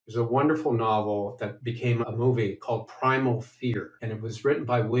There's a wonderful novel that became a movie called Primal Fear, and it was written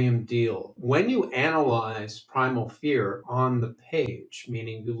by William Diehl. When you analyze Primal Fear on the page,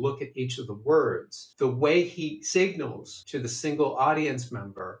 meaning you look at each of the words, the way he signals to the single audience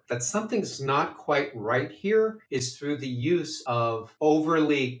member that something's not quite right here is through the use of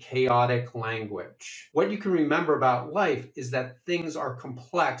overly chaotic language. What you can remember about life is that things are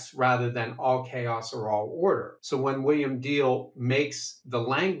complex rather than all chaos or all order. So when William Diehl makes the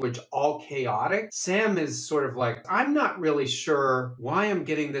language all chaotic, Sam is sort of like, I'm not really sure why I'm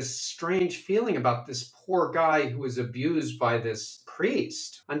getting this strange feeling about this poor guy who was abused by this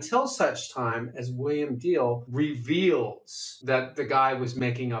priest, until such time as William Diehl reveals that the guy was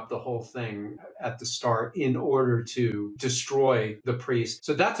making up the whole thing at the start in order to destroy the priest.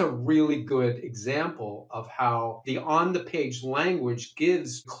 So that's a really good example of how the on-the-page language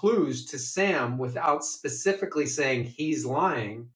gives clues to Sam without specifically saying he's lying.